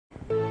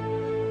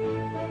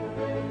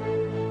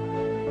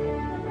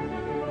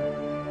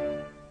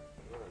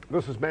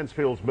This is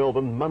Mansfield's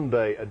Melbourne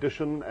Monday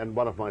edition, and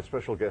one of my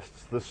special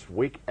guests this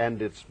week, and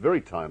it's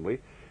very timely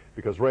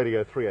because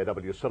Radio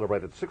 3AW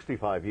celebrated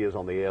 65 years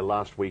on the air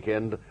last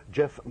weekend.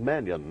 Geoff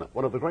Manion,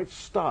 one of the great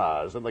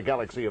stars in the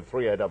galaxy of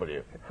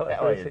 3AW. How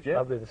are you,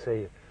 Geoff? Lovely to see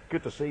you.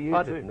 Good to see you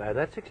I too. didn't know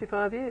that.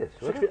 65 years.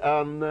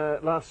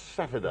 Last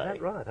Saturday. Is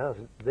that right? I was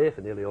there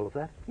for nearly all of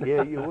that.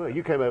 Yeah, you were.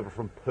 You came over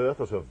from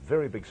Perth as a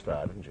very big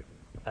star, didn't you?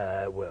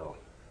 Well,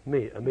 a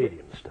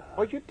medium star.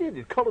 Oh, you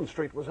did. Collins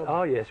Street was a...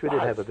 Oh, yes, we did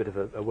have a bit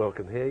of a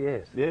welcome here,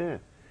 yes. Yeah.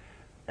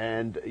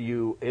 And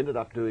you ended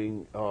up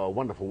doing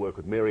wonderful work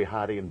with Mary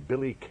Hardy and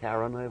Billy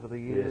Caron over the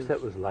years. Yes,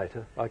 that was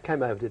later. I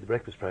came over and did the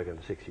breakfast program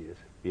for 6 years.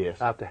 Yes.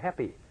 After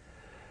Happy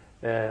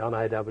on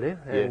AW,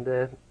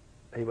 and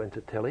he went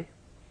to telly.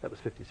 That was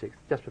 56,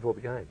 just before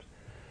the games.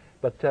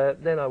 But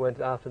then I went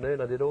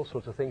afternoon. I did all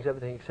sorts of things,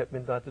 everything except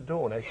Midnight to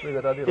Dawn, actually.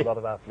 But I did a lot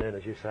of afternoon,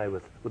 as you say,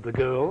 with the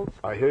girls.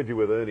 I heard you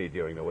with Ernie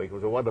during the week. It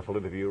was a wonderful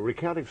interview,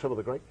 recounting some of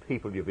the great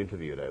people you've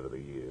interviewed over the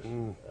years.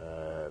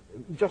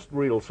 Just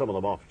reel some of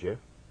them off, Geoff.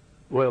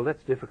 Well,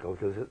 that's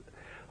difficult, because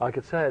I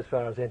could say, as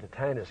far as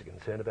entertainers are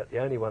concerned, about the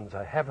only ones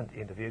I haven't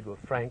interviewed were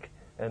Frank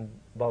and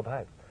Bob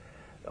Hope.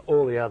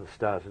 All the other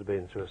stars that have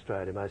been through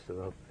Australia, most of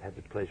them I've had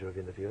the pleasure of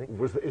interviewing.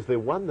 Is there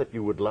one that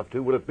you would love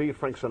to? Would it be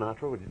Frank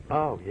Sinatra? Would you?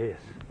 Oh, yes.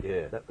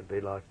 Yeah. That would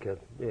be like, a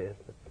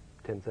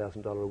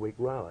 $10,000 a week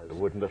rise.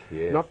 Wouldn't it?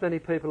 Yeah. Not many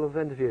people have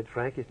interviewed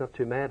Frank. He's not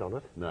too mad on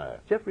it. No.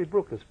 Jeffrey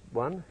Brooke is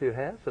one who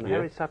has, and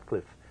Harry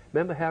Sutcliffe.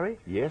 Remember Harry?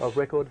 Yes. Of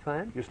record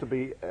fame? Used to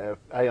be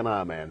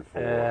A&R man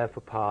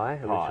for Pie,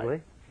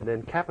 originally. And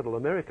then Capital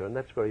America, and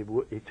that's where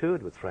he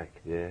toured with Frank.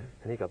 Yeah.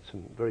 And he got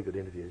some very good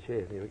interviews,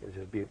 yeah.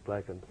 He's a beaut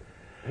bloke. And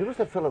who was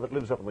that fellow that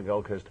lives up on the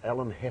Gold Coast?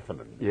 Alan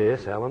Heffernan.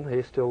 Yes, Alan.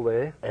 He's still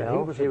there. And he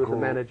was the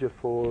manager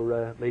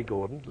for Lee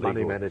Gordon,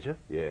 money manager.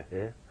 Yeah.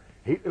 Yeah.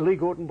 Lee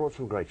Gordon brought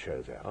some great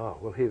shows out. Oh,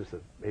 well, he was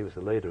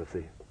the leader of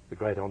the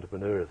great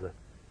entrepreneur of the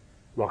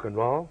rock and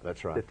roll.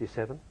 That's right.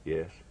 57.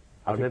 Yes.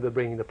 I remember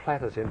bringing the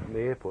platters in from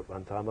the airport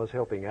one time. I was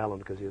helping Alan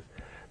because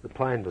the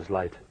plane was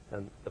late,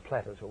 and the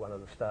platters were one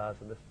of the stars,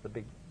 and the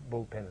big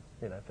bullpen,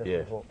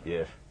 festival hall.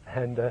 Yes.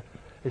 And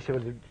he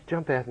said, well,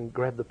 jump out and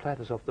grab the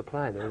platters off the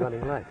plane. They were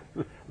running late.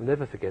 I'll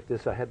never forget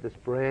this. I had this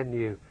brand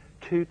new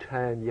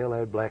two-tone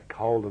yellow-black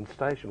Holden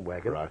station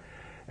wagon. Right.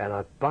 And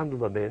I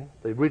bundled them in,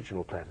 the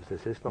original platters,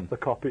 this is, not the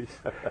copies.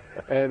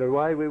 And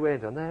away we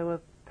went, and they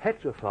were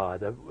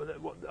petrified.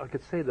 I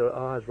could see their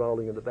eyes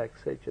rolling in the back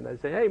seat, they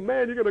say, hey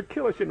man, you're going to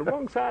kill us, you're on the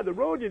wrong side of the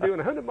road, you're doing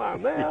 100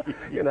 miles an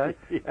hour,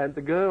 And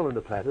the girl in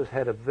the platters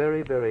had a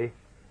very, very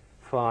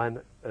fine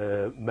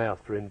mouth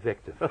for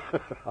invective.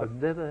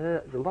 I've never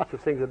heard, lots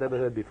of things I've never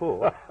heard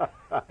before.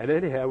 And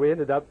anyhow, we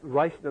ended up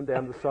racing them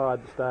down the side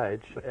of the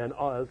stage, and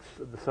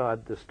the side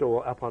of the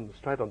store,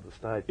 straight onto the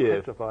stage,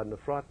 petrified in a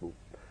frightful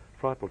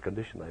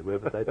condition they were,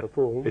 but they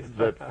performed. Isn't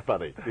that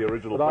funny? The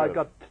original. But I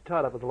got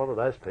tied up with a lot of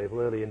those people,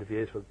 early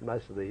interviews with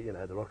most of the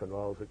rock and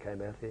rolls that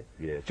came out here.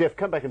 Yeah. Geoff,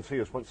 come back and see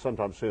us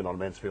sometime soon on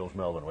Mansfield's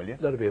Melbourne, will you?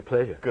 That'll be a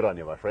pleasure. Good on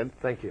you, my friend.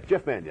 Thank you.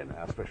 Geoff Manion,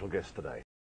 our special guest today.